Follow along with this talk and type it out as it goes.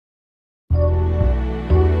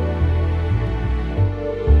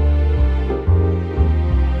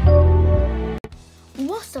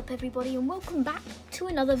What's up everybody, and welcome back to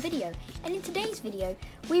another video. And in today's video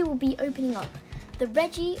we will be opening up the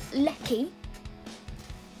Regieleki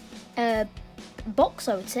box,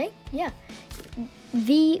 I would say. Yeah,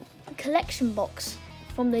 the collection box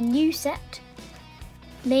from the new set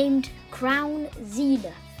named Crown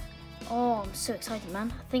Zenith. Oh, I'm so excited,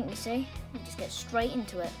 man. I think we just get straight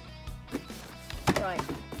into it. Right.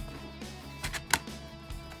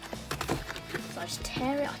 I just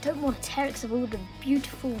tear it. I don't want to tear it because of all the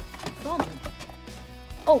beautiful from.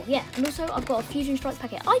 Oh yeah, and also I've got a Fusion Strike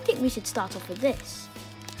packet. I think we should start off with this.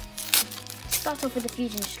 Start off with the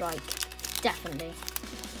Fusion Strike, definitely.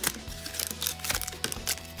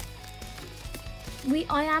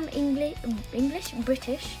 I am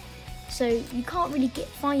British, so you can't really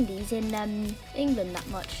find these in England that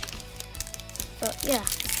much. But yeah,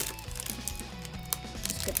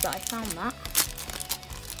 it's good that I found that.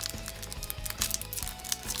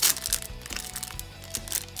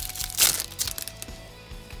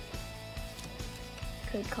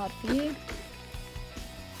 Code card for you.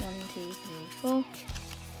 1, 2, 3, 4.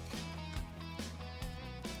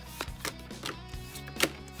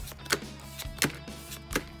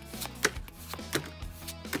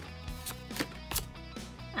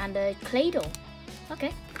 And a Claydol.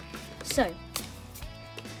 Okay. So,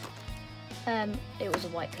 it was a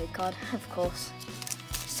white code card, of course.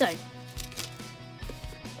 So,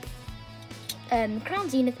 Crown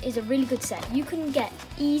Zenith is a really good set. You can get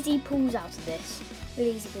easy pulls out of this.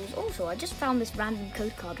 Really easy pulls. Also, I just found this random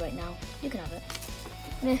code card right now. You can have it.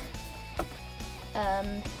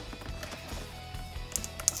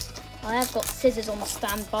 I have got scissors on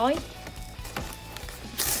standby.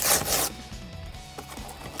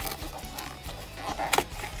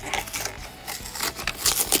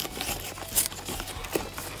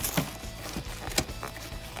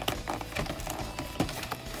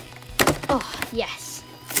 Oh, yes.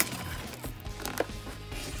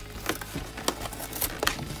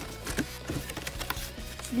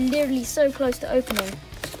 Literally so close to opening.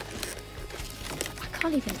 I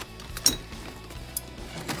can't even.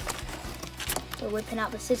 We're whipping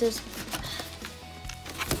out the scissors.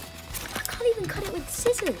 I can't even cut it with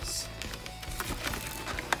scissors.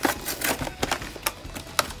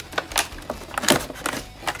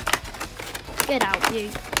 Get out, you.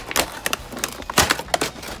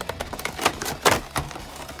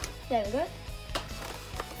 There we go.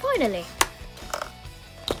 Finally.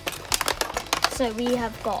 So we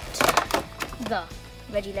have got the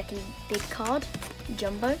Regieleki big card,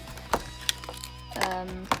 jumbo.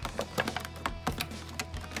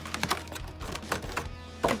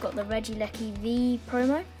 We've got the Regieleki V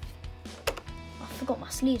promo. I forgot my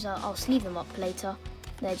sleeves. I'll sleeve them up later.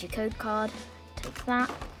 There's your code card. Take that.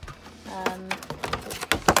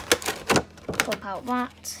 Pop out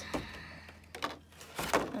that.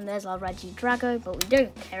 And there's our Regidrago, but we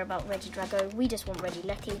don't care about Regidrago. We just want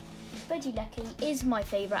Regieleki. Regieleki is my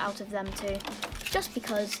favourite out of them two, just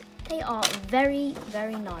because they are very,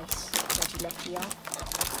 very nice. Regieleki are.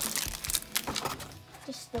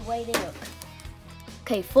 Just the way they look.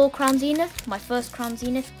 Okay, 4 Crown Zenith, my first Crown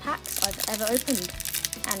Zenith packs I've ever opened.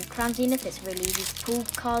 And Crown Zenith is really easy to pull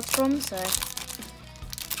cards from, so...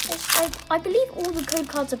 I believe all the code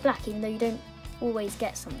cards are black, even though you don't always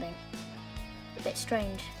get something. A bit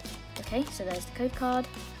strange. Okay, so there's the code card.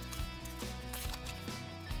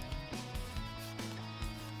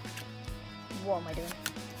 What am I doing?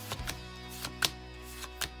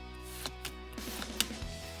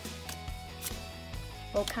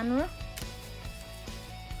 Volcanra.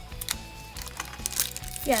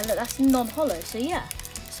 Yeah, look, that's non-hollow, so yeah,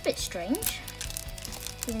 it's a bit strange.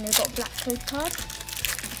 Even though we've got a black code card.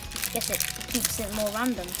 Guess it keeps it more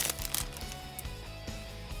random.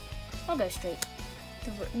 I'll go straight.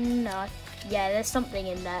 No, yeah, there's something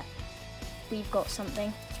in there. We've got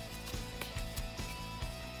something.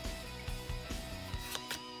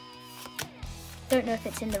 Don't know if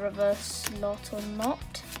it's in the reverse slot or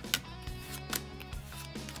not.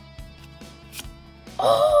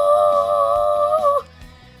 Oh!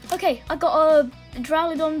 Okay, I got a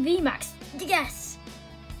Drowlodon VMAX. Yes!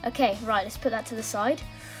 Okay, right, let's put that to the side.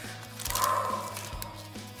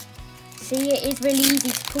 See, it is really easy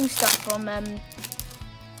to pull stuff from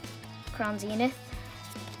Crown Zenith.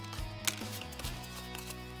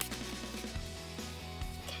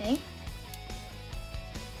 Okay.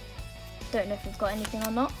 Don't know if we've got anything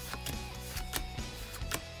or not.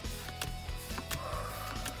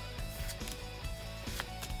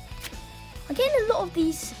 I'm getting a lot of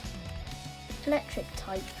these electric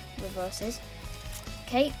type reverses.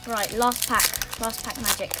 Okay, right, last pack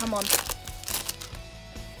magic, come on.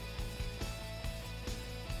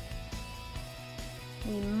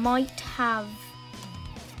 We might have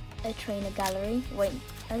a trainer gallery. Wait,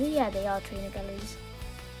 yeah, they are trainer galleries.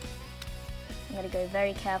 I'm going to go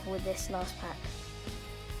very careful with this last pack.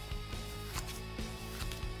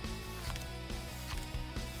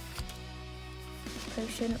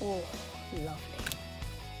 Potion, oh, lovely.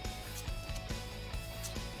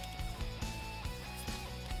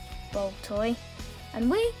 Bulb toy. And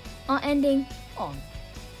we are ending on.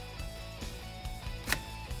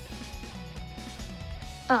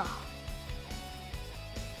 Oh.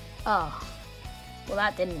 Oh. Well,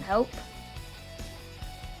 that didn't help.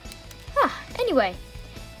 Anyway.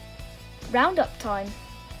 Roundup time.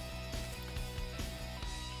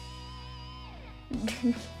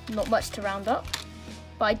 Not much to round up.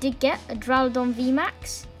 But I did get a Drowdon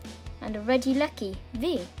VMAX and a Regieleki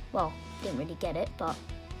V. Well, didn't really get it, but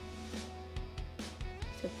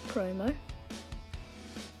it's a promo.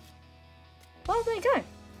 Well, there you go.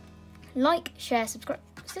 Like, share, subscribe.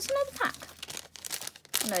 Is this another pack?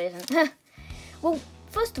 No, it isn't. Well,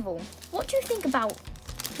 first of all, what do you think about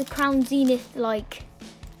the Crown Zenith, like,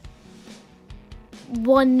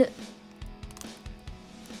 one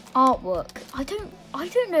artwork? I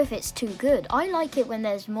don't know if it's too good. I like it when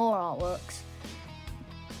there's more artworks.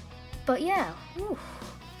 But yeah,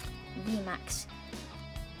 VMAX.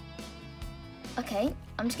 Okay,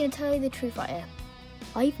 I'm just gonna tell you the truth right here.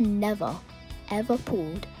 I've never, ever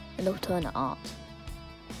pulled an alternate art.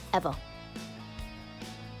 Ever.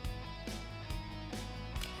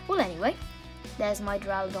 Well, anyway, there's my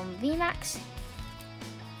Drowdon VMAX.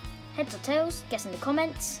 Heads or tails? Guess in the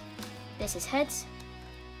comments. This is heads.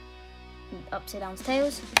 Upside down's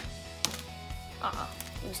tails.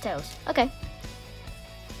 It was tails. Okay.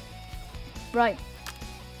 Right.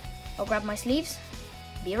 I'll grab my sleeves.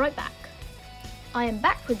 Be right back. I am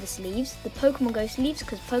back with the sleeves, the Pokemon Go sleeves,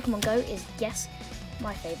 because Pokemon Go is, yes,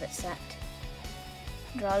 my favourite set.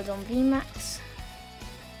 Drowdon VMAX.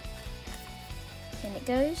 In it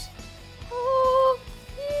goes.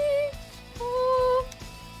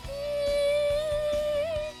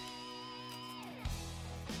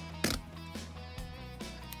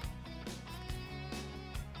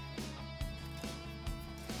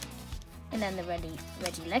 And then the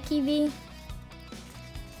Regieleki V.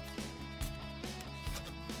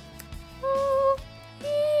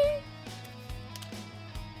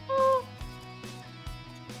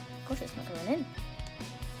 Gosh, it's not going in.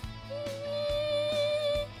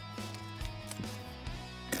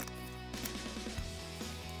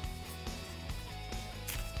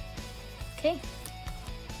 Okay,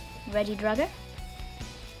 Regidrago.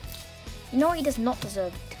 You know what, he does not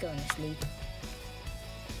deserve to go in this league.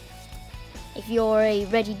 If you're a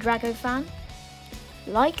Regidrago fan,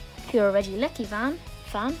 like. If you're a Regieleki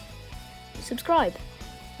fan, subscribe.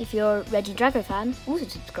 If you're a Regidrago fan, also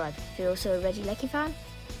subscribe. If you're also a Regieleki fan,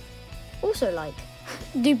 also like.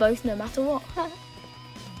 Do both no matter what.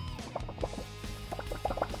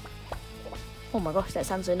 Oh my gosh, that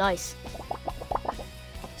sounds so nice.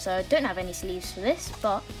 So I don't have any sleeves for this, but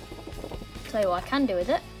I'll tell you what I can do with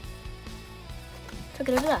it. Chuck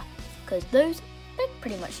it over there, because those, they're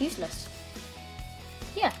pretty much useless.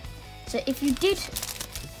 Yeah, so if you did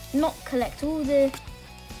not collect all the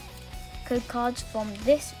code cards from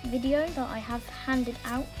this video that I have handed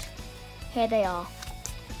out, here they are.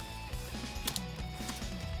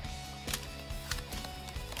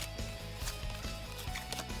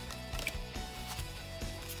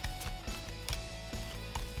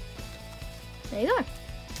 There you go.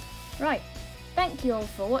 Right, thank you all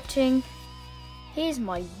for watching. Here's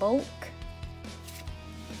my bulk.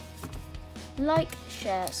 Like,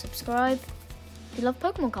 share, subscribe if you love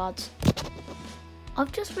Pokemon cards.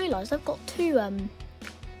 I've just realised I've got two of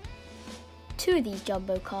these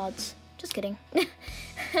jumbo cards. Just kidding.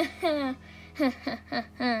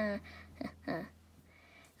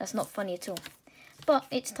 That's not funny at all. But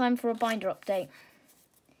it's time for a binder update.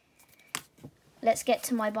 Let's get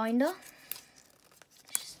to my binder.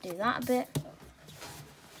 Just do that a bit.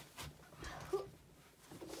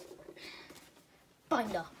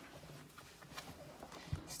 Binder.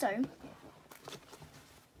 So,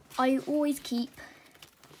 I always keep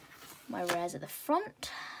my rares at the front.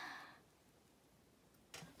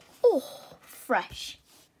 Oh, fresh.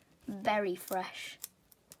 Very fresh.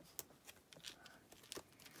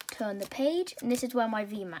 Turn the page, and this is where my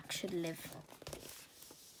VMAX should live.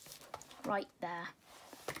 Right there.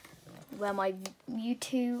 Where my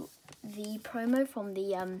Mewtwo V promo from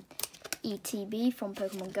the ETB from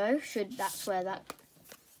Pokemon Go that's where that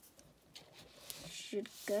should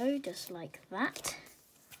go, just like that.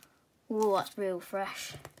 Oh, that's real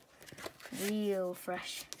fresh. Real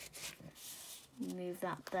fresh. Move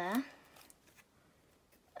that there.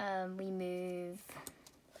 We move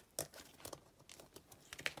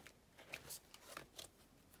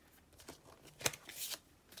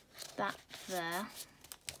that there,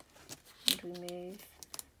 and we move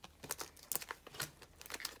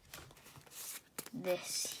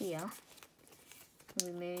this here.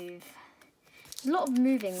 We move. There's a lot of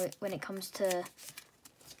moving when it comes to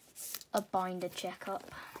a binder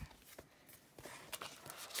checkup.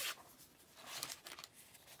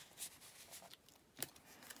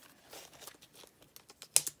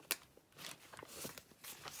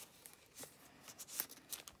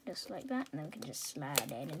 Just like that, and then we can just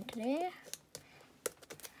slide it into there.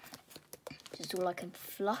 Just all I can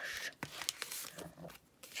flush.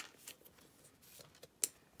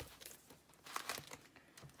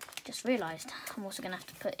 Just realised I'm also going to have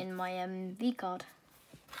to put in my V card.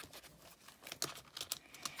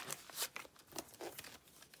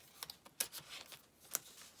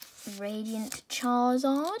 Radiant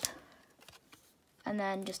Charizard. And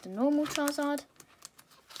then just a normal Charizard.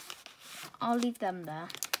 I'll leave them there.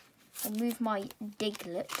 I'll move my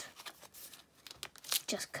Diglett.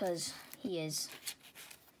 Just because he is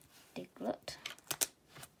Diglett.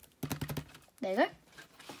 There you go.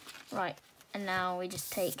 Right, and now we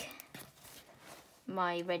just take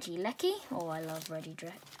my Regieleki. Oh, I love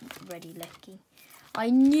Regieleki. I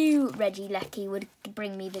knew Regieleki would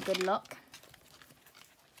bring me the good luck.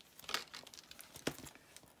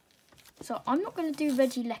 So I'm not going to do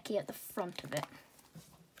Regieleki at the front of it.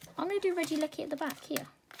 I'm going to do Regieleki at the back here.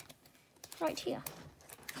 Right here.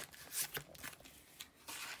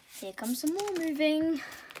 Here comes some more moving.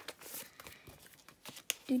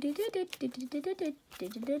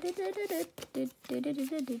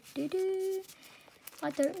 I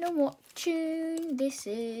don't know what tune this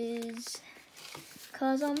is,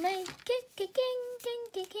 'cause I'm making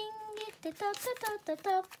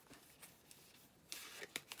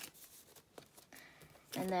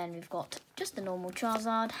and then we've got just the normal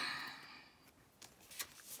Charizard.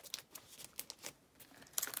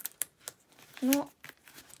 You know what?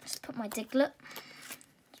 Let's put my Diglett.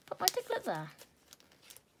 Let's put my Diglett there.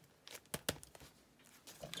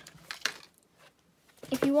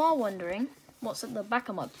 If you are wondering what's at the back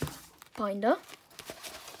of my binder,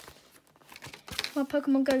 my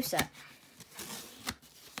Pokemon Go set.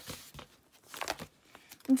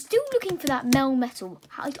 I'm still looking for that Melmetal.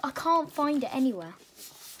 I can't find it anywhere.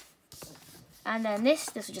 And then this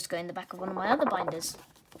will just go in the back of one of my other binders.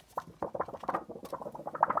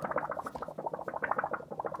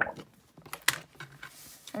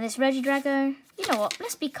 And this Regidrago, you know what,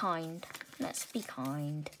 let's be kind. Let's be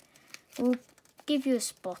kind. We'll give you a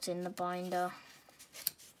spot in the binder.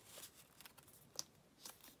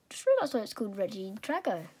 Just realised why it's called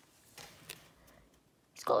Regidrago.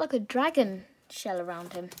 It's got like a dragon shell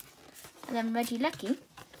around him. And then Regieleki.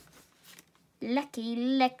 Lecky,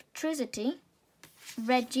 electricity.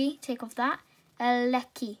 Reggie, take off that.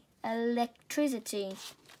 Lecky, electricity.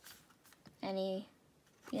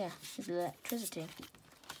 Yeah, it's electricity.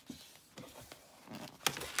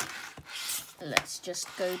 Let's just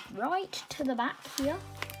go right to the back here.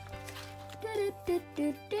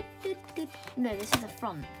 No, this is the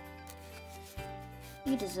front.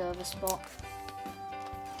 You deserve a spot.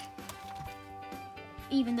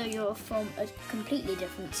 Even though you're from a completely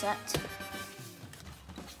different set.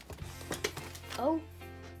 Oh.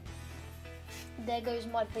 There goes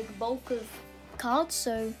my big bulk of cards,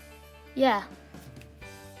 so yeah.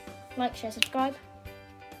 Like, share, subscribe.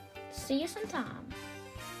 See you sometime.